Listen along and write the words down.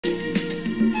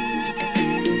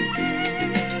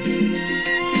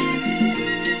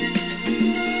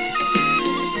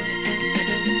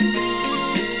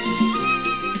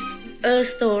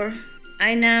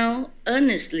I now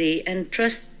earnestly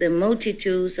entrust the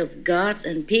multitudes of gods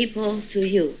and people to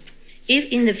you. If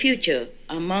in the future,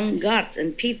 among gods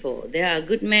and people, there are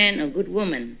good men or good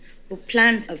women who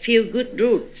plant a few good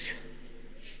roots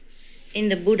in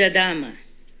the Buddha Dharma,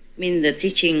 mean the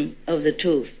teaching of the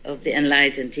truth, of the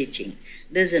enlightened teaching,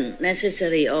 doesn't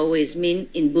necessarily always mean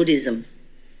in Buddhism.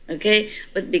 Okay?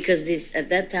 But because this at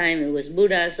that time it was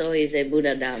Buddha, so he said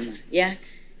Buddha Dharma. Yeah?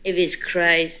 If it's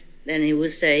Christ, then he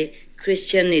would say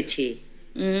Christianity.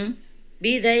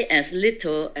 Be they as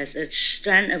little as a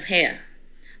strand of hair,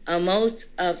 a mote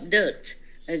of dirt,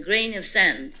 a grain of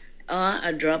sand, or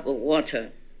a drop of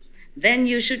water. Then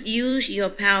you should use your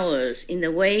powers in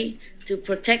the way to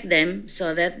protect them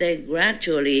so that they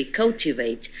gradually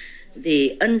cultivate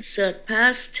the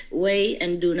unsurpassed way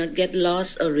and do not get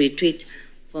lost or retreat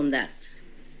from that.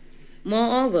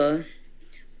 Moreover,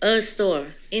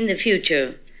 Earth-store in the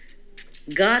future,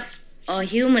 God or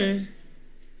human,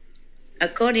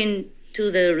 according to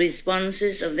the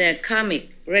responses of their karmic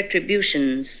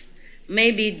retributions,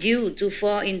 may be due to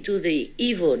fall into the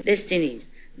evil destinies.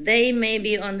 They may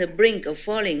be on the brink of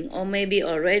falling or may be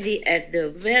already at the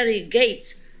very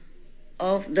gates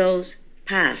of those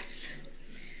paths.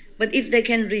 But if they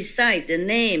can recite the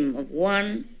name of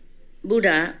one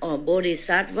Buddha or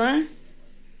Bodhisattva,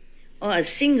 or a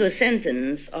single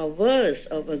sentence or verse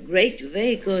of a great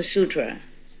vehicle sutra,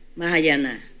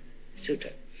 Mahayana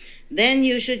Sutra, then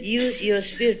you should use your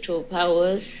spiritual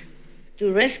powers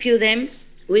to rescue them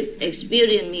with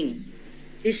expedient means.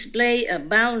 Display a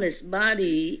boundless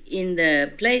body in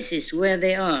the places where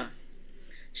they are.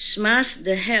 Smash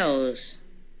the hells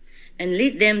and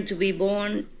lead them to be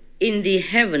born in the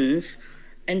heavens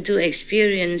and to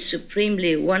experience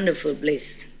supremely wonderful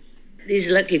bliss. These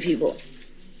lucky people,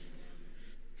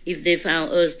 if they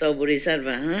found Earth or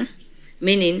Bodhisattva,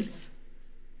 meaning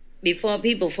before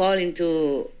people fall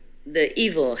into the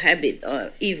evil habit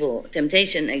or evil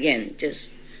temptation again,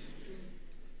 just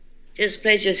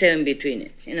place yourself in between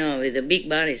it, with a big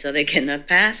body so they cannot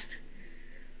pass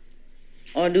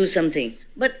or do something.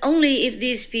 But only if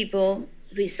these people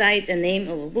recite the name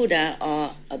of a Buddha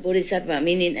or a Bodhisattva,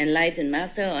 meaning enlightened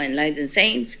master or enlightened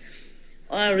saints,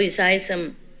 or recite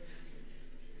some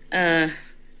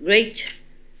great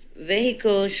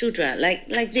vehicle sutra,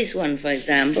 like this one, for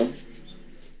example.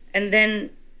 And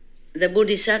then the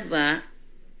Bodhisattva,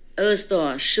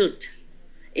 Earth-store, should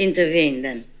intervene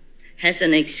then, has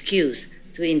an excuse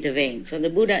to intervene. So the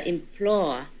Buddha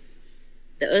implored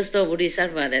the Earth-store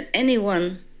Bodhisattva that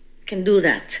anyone can do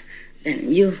that. Then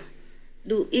you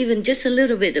do even just a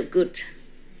little bit of good.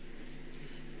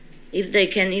 If they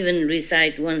can even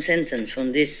recite one sentence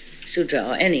from this sutra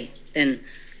or any, then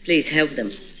please help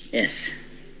them. Yes.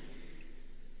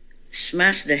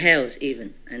 Smash the hells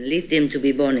even and lead them to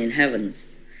be born in heavens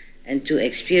and to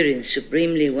experience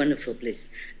supremely wonderful bliss.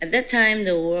 At that time,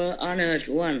 the world-honored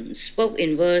one spoke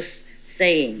in verse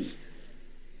saying,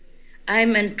 I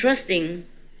am entrusting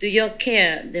to your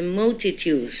care the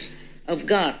multitudes of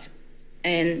gods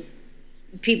and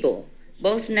people,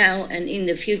 both now and in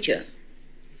the future.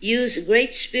 Use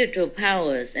great spiritual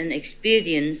powers and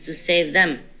experience to save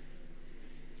them.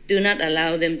 Do not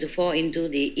allow them to fall into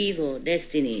the evil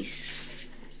destinies.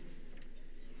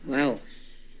 Wow.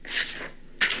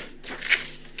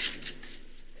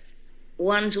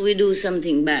 Once we do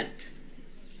something bad,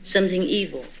 something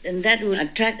evil, then that will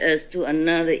attract us to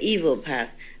another evil path,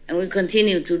 and we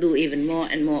continue to do even more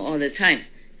and more all the time,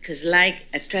 because like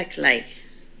attracts like.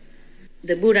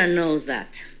 The Buddha knows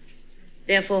that.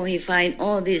 Therefore, he finds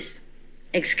all these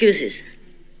excuses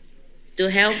to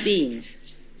help beings.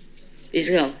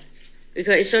 Because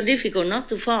it's so difficult not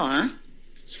to fall.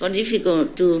 It's so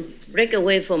difficult to break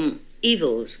away from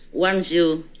evils once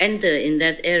you enter in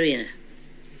that area.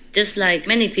 Just like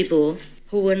many people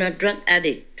who were not drug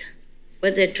addicts,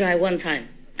 but they try one time.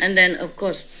 And then, of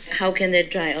course, how can they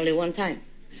try only one time?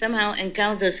 Somehow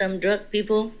encounter some drug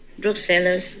people, drug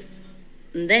sellers,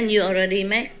 and then you already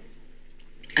make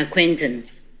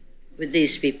acquaintance with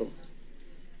these people.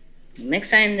 Next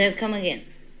time they'll come again.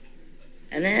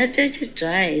 And then just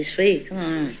try, it's free, come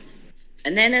on.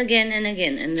 And then again and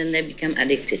again, and then they become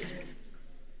addicted.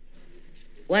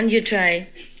 Once you try,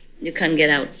 you can't get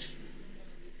out.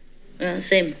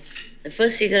 Same. The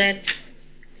first cigarette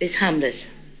is harmless.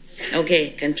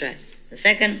 Okay, can try. The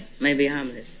second may be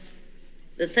harmless.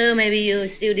 The third, maybe you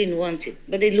still didn't want it,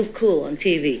 but it looked cool on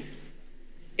TV.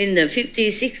 In the 50s,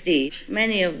 60s,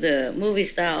 many of the movie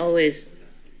stars always,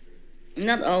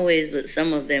 not always, but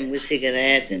some of them with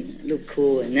cigarettes and look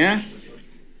cool,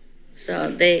 so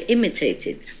they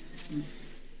imitated.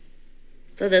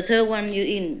 So the third one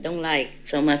you don't like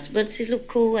so much, but it look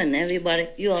cool and everybody,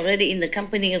 you're already in the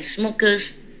company of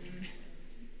smokers.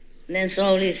 And then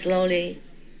slowly,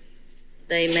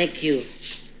 they make you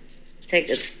take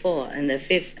the fourth and the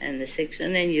fifth and the sixth,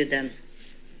 and then you're done.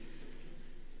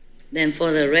 Then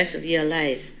for the rest of your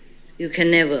life, you can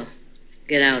never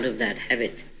get out of that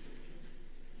habit.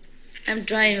 I'm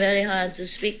trying very hard to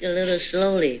speak a little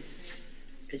slowly,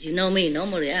 because you know me,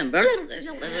 normally I'm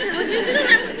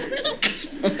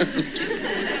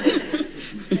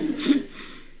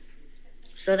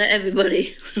so that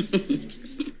everybody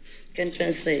can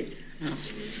translate. Oh.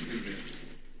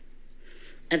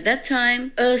 At that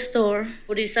time, Earth-store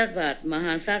Bodhisattva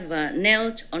Mahasattva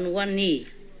knelt on one knee,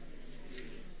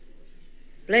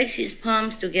 placed his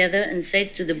palms together and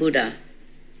said to the Buddha,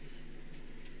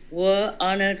 "World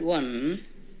honored one,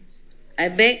 I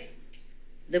beg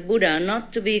the Buddha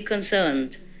not to be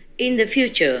concerned. In the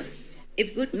future,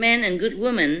 if good men and good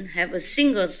women have a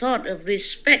single thought of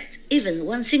respect, even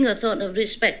one single thought of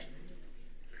respect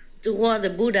toward the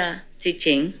Buddha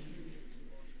teaching,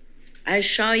 I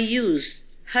shall use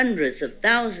hundreds of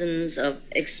thousands of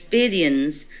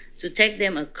expedients to take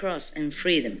them across and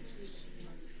free them."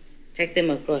 Take them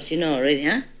across, you know already,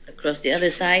 huh? Across the other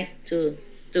side to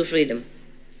freedom.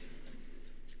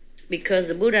 Because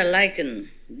the Buddha likened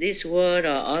this world or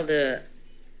other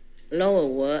lower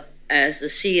world as the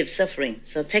sea of suffering.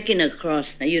 So taking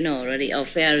across, you know already, or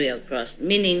ferry across,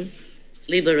 meaning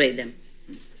liberate them.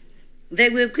 They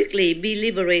will quickly be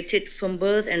liberated from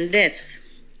birth and death.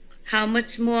 How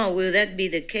much more will that be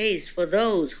the case for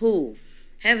those who,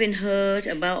 having heard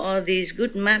about all these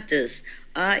good matters,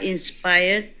 are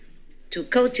inspired to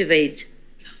cultivate?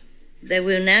 They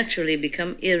will naturally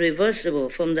become irreversible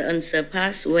from the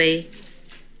unsurpassed way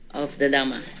of the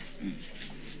Dhamma.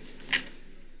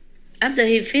 After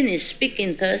he finished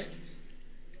speaking thus,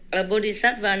 a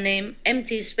bodhisattva named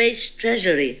Empty Space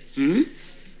Treasury.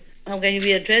 How can you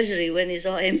be a treasury when it's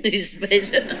all empty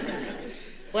space?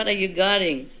 What are you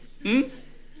guarding?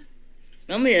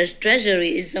 Normally a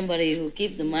treasury is somebody who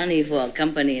keeps the money for a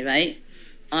company, right?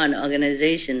 Or an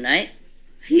organization, right?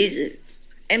 He's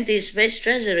empty space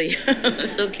treasury.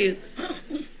 So cute.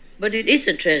 But it is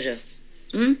a treasure.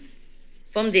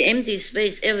 From the empty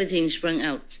space, everything sprung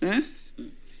out.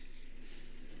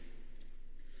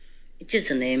 It's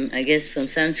just a name, I guess, from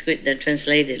Sanskrit that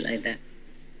translated like that.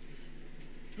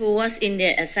 Who was in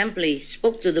the assembly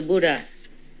spoke to the Buddha,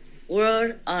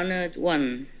 "World honored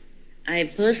one, I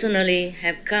personally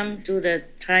have come to the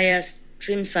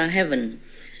Trimsa heaven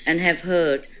and have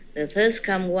heard the third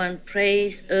come one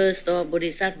praise Earth-store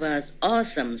Bodhisattva's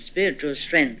awesome spiritual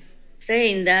strength,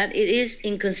 saying that it is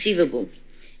inconceivable.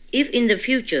 If in the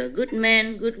future good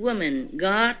men, good women,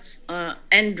 gods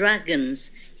and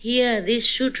dragons hear this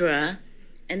sutra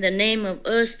and the name of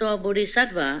Earth-store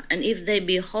Bodhisattva, and if they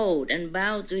behold and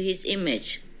bow to his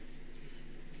image,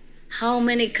 how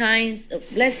many kinds of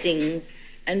blessings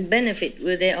and benefit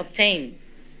will they obtain?"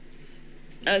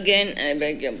 Again, I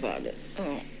beg your pardon.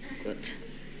 Oh, good.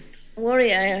 Don't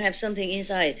worry, I have something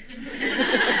inside.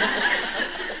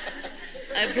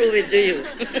 I prove it to you.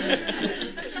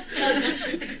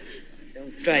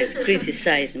 Don't try to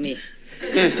criticize me.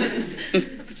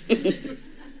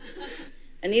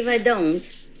 And if I don't,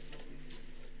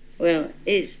 well,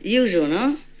 it's usual,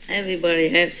 no? Everybody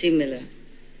have similar.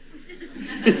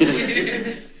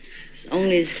 It's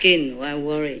only skin, why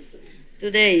worry?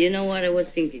 Today, you know what I was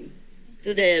thinking?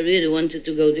 Today I really wanted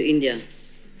to go to India.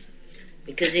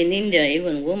 Because in India,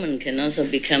 even women can also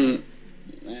become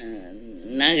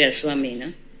Naga Swami,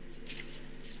 no?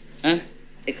 Huh?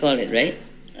 They call it, right?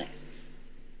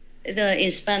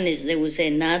 In Spanish, they would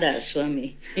say Nada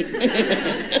Swami. I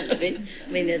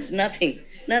mean, it's nothing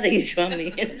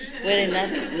Swami. Very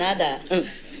nothing, nada.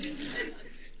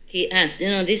 He asked,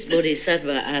 this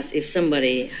Bodhisattva asked if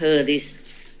somebody hear this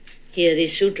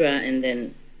sutra and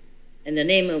then in the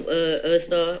name of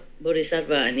Earth-store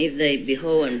Bodhisattva, and if they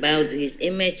behold and bow to his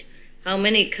image, how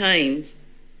many kinds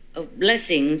of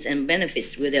blessings and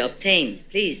benefits will they obtain?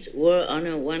 Please, world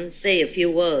honor one, say a few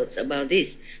words about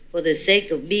this for the sake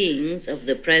of beings of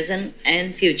the present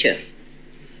and future.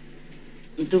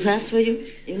 Too fast for you?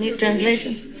 You need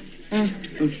translation?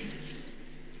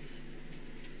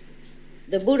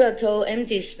 The Buddha told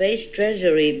Empty Space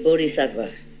Treasury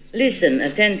Bodhisattva, listen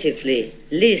attentively.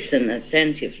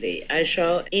 I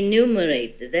shall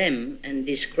enumerate them and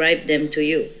describe them to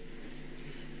you.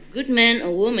 Good men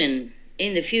or women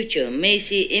in the future may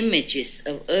see images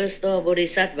of Earth-store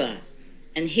Bodhisattva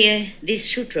and hear this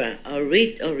sutra or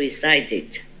read or recite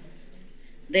it.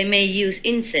 They may use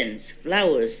incense,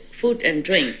 flowers, food and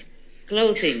drink,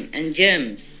 clothing and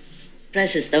gems,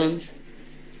 precious stones,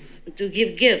 to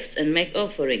give gifts and make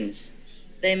offerings.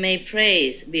 They may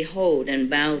praise, behold, and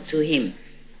bow to him,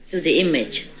 to the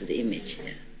image.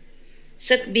 Yeah.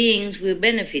 Such beings will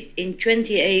benefit in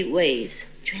 28 ways.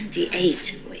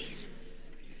 28 ways.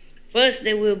 First,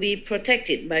 they will be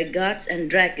protected by gods and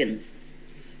dragons.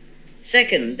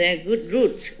 Second, their good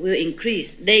roots will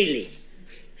increase daily.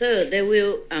 Third, they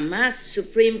will amass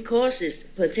supreme courses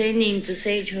pertaining to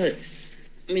sagehood.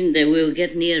 I mean, they will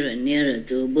get nearer and nearer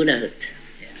to Buddhahood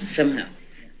somehow.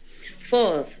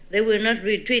 Fourth, they will not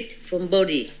retreat from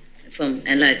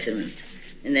enlightenment.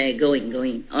 And they're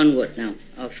going onward now,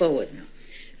 or forward now.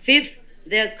 Fifth,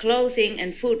 their clothing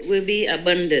and food will be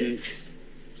abundant.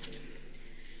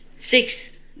 Sixth,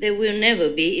 they will never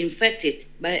be infected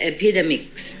by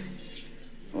epidemics.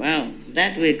 Wow,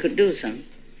 that we could do some.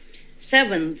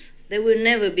 Seventh, they will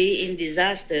never be in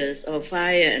disasters of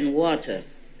fire and water.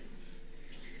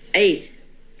 Eighth,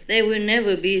 they will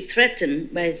never be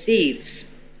threatened by thieves.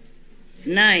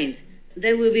 Ninth,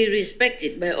 they will be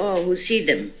respected by all who see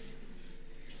them.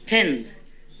 10th,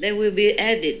 they will be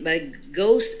aided by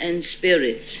ghosts and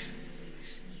spirits.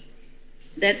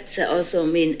 That also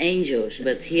means angels,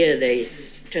 but here they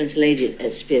translate it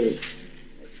as spirits.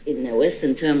 In a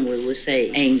Western term, we would say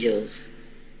angels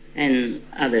and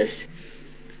others.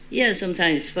 Yeah,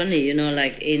 sometimes it's funny,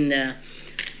 like in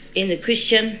the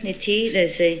Christianity, they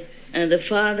say the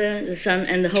Father, the Son,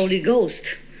 and the Holy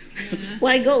Ghost.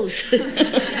 Why ghost?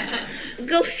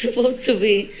 Ghosts supposed to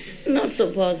be not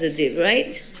so positive,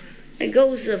 right?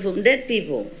 Ghosts are from dead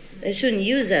people. They shouldn't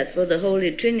use that for the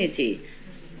Holy Trinity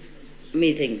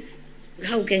meetings.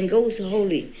 How can ghosts be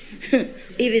holy? If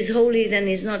it's holy, then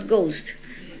it's not ghost.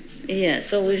 Yeah,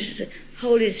 so we should say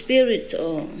Holy Spirit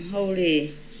or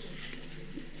Holy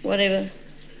whatever.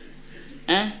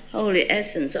 Holy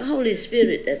Essence, or Holy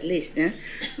Spirit at least.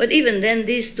 But even then,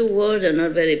 these two words are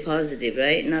not very positive,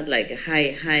 right? Not like a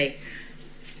high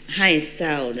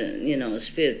sound,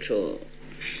 spiritual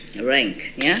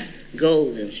rank, yeah?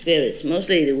 Ghosts and spirits.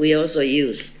 Mostly we also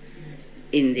use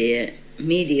in the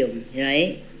medium,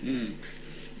 right?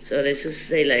 So they should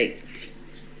say like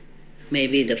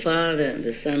maybe the Father,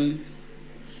 the Son,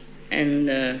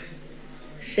 and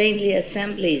saintly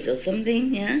assemblies or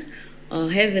something, yeah? Or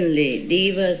heavenly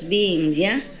divas beings,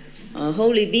 yeah? Or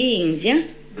holy beings, yeah?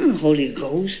 Holy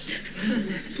Ghost.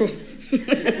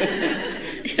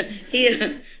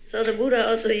 Here, so the Buddha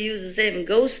also used the same,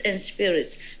 ghosts and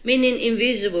spirits, meaning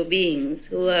invisible beings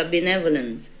who are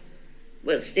benevolent.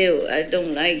 But still, I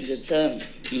don't like the term.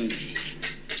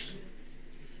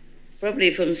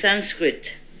 Probably from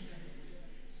Sanskrit,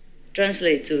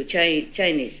 translate to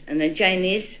Chinese, and then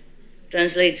Chinese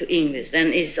translate to English,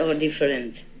 then it's all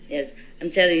different. Yes, I'm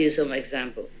telling you some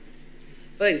example.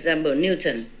 For example,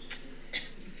 Newton.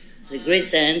 He's a great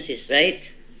scientist, right?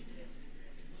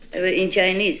 In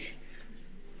Chinese,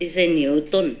 it's a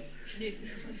Newton.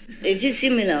 It is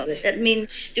similar. That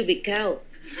means stupid cow.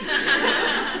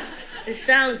 It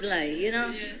sounds like,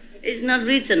 it's not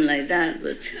written like that,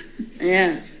 but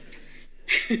yeah.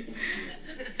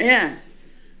 Yeah.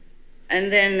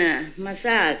 And then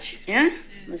massage, yeah?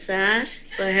 Massage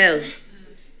for health.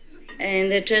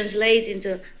 And they translate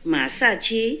into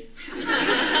masachi,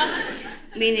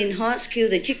 meaning horse kill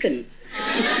the chicken.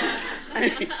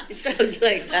 It sounds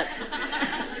like that.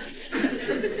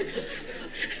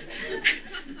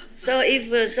 So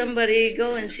if somebody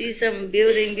go and see some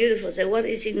building beautiful, say, what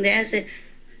is in there? Say,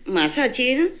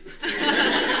 masachi.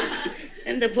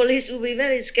 And the police will be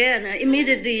very scared and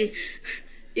immediately,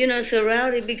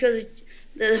 surrounded because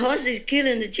the horse is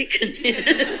killing the chicken.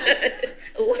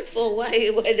 What for? Why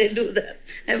they do that?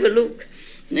 Have a look.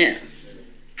 Yeah.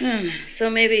 So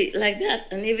maybe like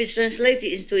that. And if it's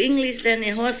translated into English, then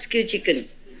a horse kill chicken.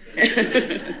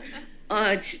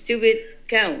 Or stupid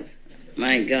cows.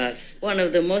 My God. One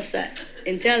of the most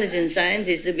intelligent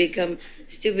scientists to become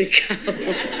stupid cow.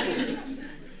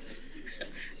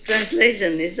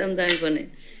 Translation is sometimes funny.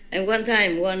 And one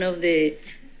time, one of the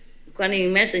Kuan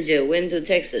Yin messenger went to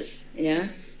Texas, yeah,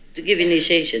 to give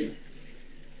initiation.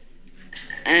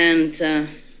 And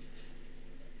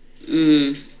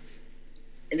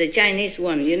the Chinese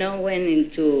one, went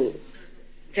into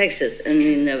Texas and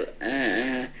in the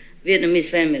Vietnamese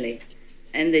family.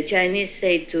 And the Chinese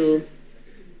say to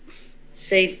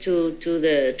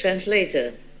the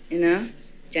translator,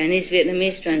 Chinese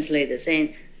Vietnamese translator,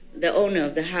 saying the owner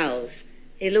of the house,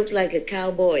 he looked like a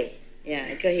cowboy. Yeah,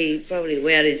 because he probably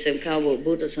wearing some cowboy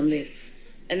boot or something.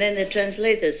 And then the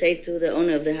translator said to the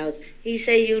owner of the house, he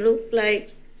said, you look like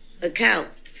a cow.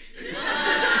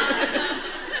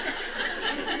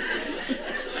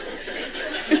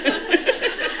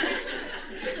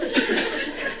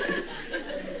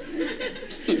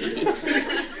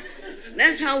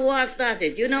 how war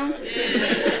started, you know?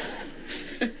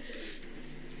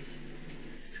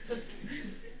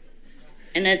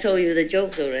 And I told you the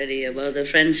jokes already about the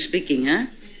French speaking, huh?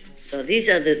 So these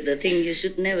are the things you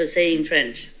should never say in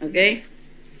French, okay?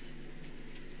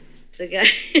 The guy,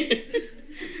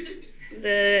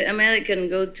 the American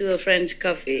go to a French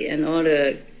coffee and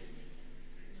order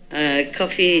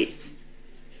cafe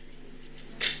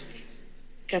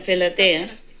latte, huh?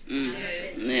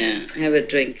 Yeah, have a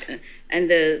drink. And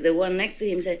the one next to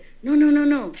him said,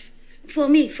 no, for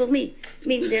me. I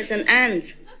mean, there's an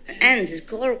ant. Ants is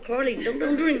crawling.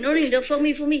 Don't drink, for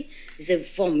me. He said,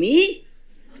 for me?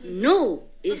 No,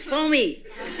 it's for me.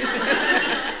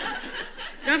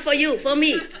 It's not for you, for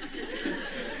me.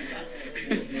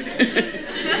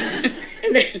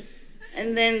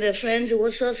 and then the French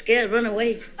was so scared, run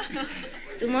away.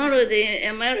 Tomorrow the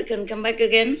American come back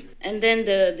again, and then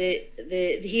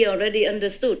he already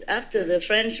understood. After the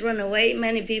French run away,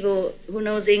 many people who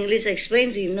knows English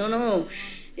explained to him, no,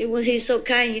 he's so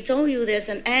kind. He told you there's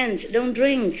an ant, don't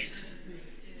drink.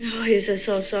 Oh, he said,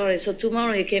 so sorry. So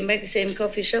tomorrow he came back, the same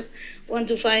coffee shop, want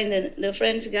to find the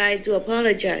French guy to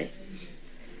apologize.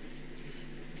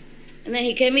 And then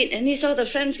he came in, and he saw the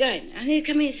French guy. And he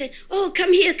came in and said, oh,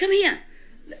 come here.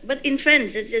 But in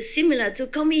French, it's just similar to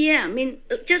come here. I mean,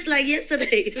 just like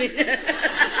yesterday.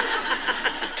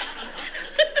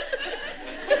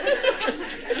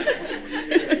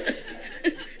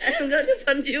 I'm going to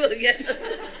punch you again.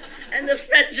 And the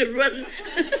French run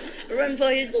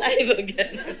for his life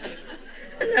again.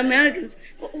 And the Americans,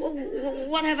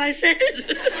 what have I said?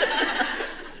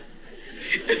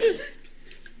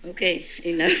 Okay,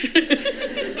 enough.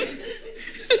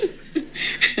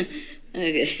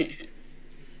 Okay.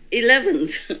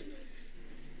 11th,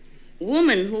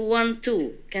 women who want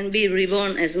to can be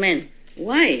reborn as men.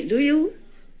 Why? Do you?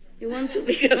 You want to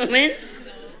become a man?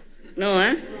 No,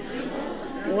 huh?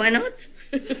 Why not?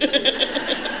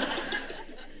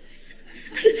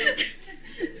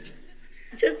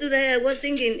 Just today I was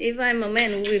thinking, if I'm a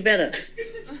man, it would be better.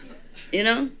 You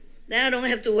know? Then I don't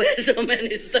have to wear so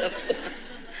many stuff.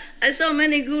 I saw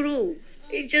many gurus.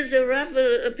 He just wrap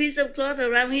a piece of cloth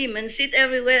around him and sit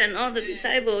everywhere, and all the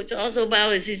disciples also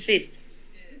bow at his feet.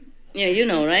 Yeah, you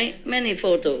know, right? Many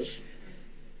photos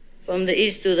from the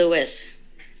east to the west.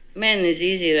 Men is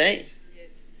easy, right?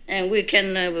 And we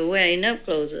can wear enough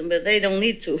clothes, but they don't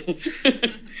need to.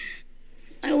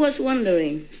 I was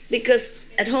wondering, because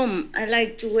at home I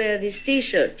like to wear this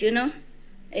T-shirt, you know?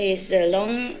 It's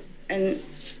long and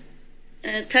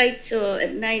tight, so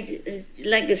at night it's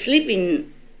like a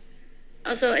sleeping.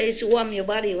 Also, it's warm your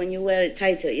body when you wear it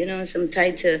tighter, you know, some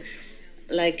tighter,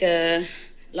 like a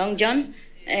long john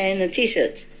and a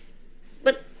T-shirt.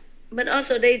 But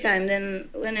also daytime, then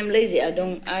when I'm lazy, I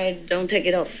don't take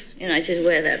it off. You know, I just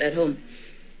wear that at home.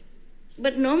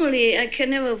 But normally, I can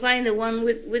never find the one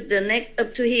with the neck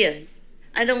up to here.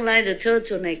 I don't like the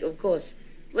turtleneck, of course.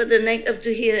 But the neck up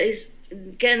to here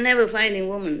can never find in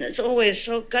women. It's always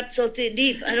so cut so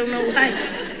deep. I don't know why.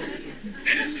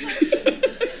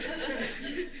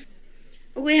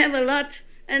 We have a lot,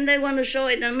 and they want to show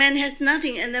it. And man has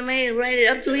nothing, and they may write it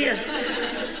up to here.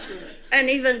 And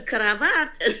even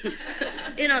cravat,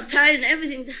 you know, tie and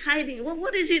everything, hiding. Well,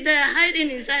 what is it they're hiding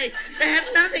inside? They have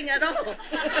nothing at all.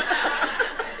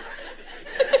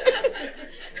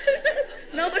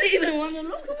 Nobody even wants to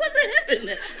look at what they have in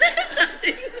there. They have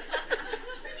nothing.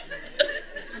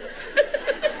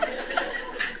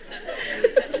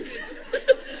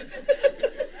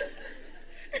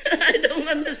 I don't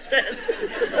understand.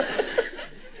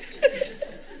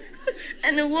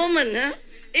 And a woman, huh?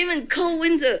 Even cold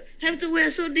winter, have to wear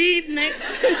so deep neck.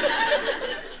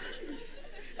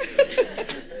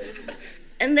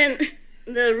 And then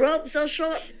the robe so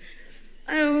short.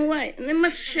 I don't know why. And they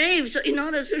must shave so in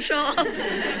order to show off.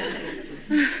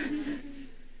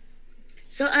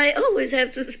 So I always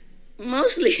have to,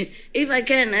 mostly, if I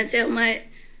can, I tell my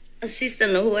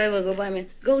assistant or whoever go by me,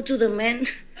 go to the man.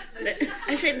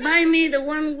 I said, buy me the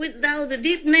one without the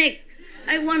deep neck.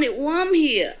 I want it warm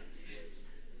here.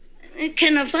 I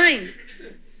cannot find.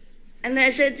 And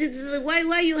I said,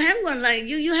 why you have one like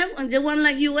you have one, the one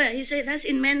like you wear? He said, that's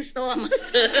in men's store,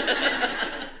 master.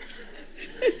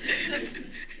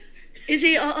 You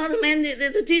see, all the men,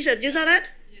 the T-shirt, you saw that?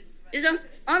 You saw?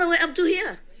 All the way up to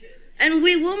here. And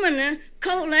we women,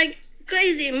 cold like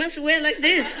crazy, must wear like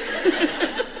this.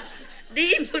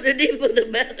 Deeper the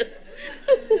better.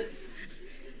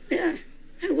 Yeah,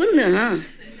 I wonder, huh?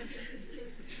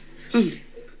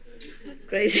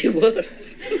 Crazy word.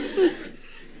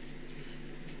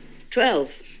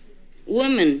 12.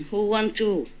 Women who want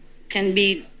to can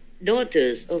be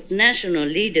daughters of national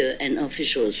leader and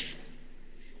officials.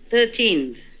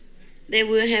 13th, they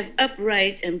will have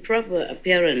upright and proper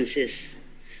appearances.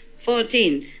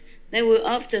 14th, they will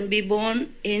often be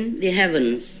born in the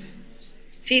heavens.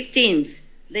 15th,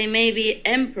 they may be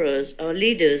emperors or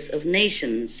leaders of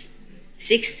nations.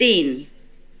 16,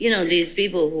 these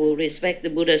people who respect the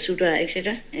Buddha Sutra,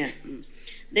 etc. Yeah.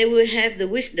 They will have the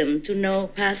wisdom to know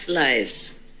past lives.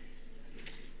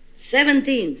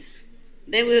 17th,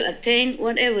 they will attain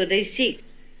whatever they seek.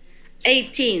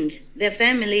 18th, their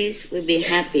families will be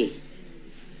happy.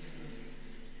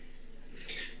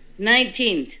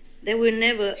 19th, they will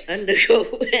never undergo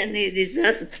any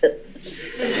disaster.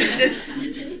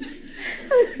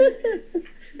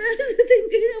 I was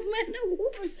thinking of man and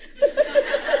woman.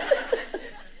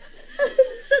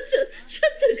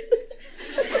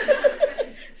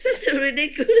 such a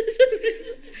ridiculous.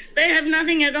 They have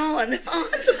nothing at all, and I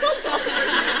have to go on.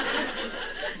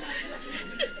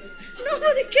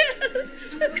 Nobody cares.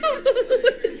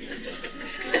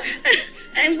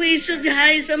 And we should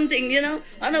hide something,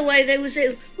 Otherwise they would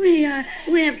say, we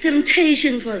have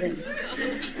temptation for them.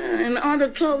 And all the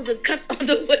clothes are cut all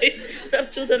the way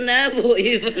up to the navel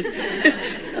even.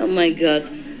 Oh my God.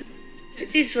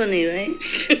 It is funny, right?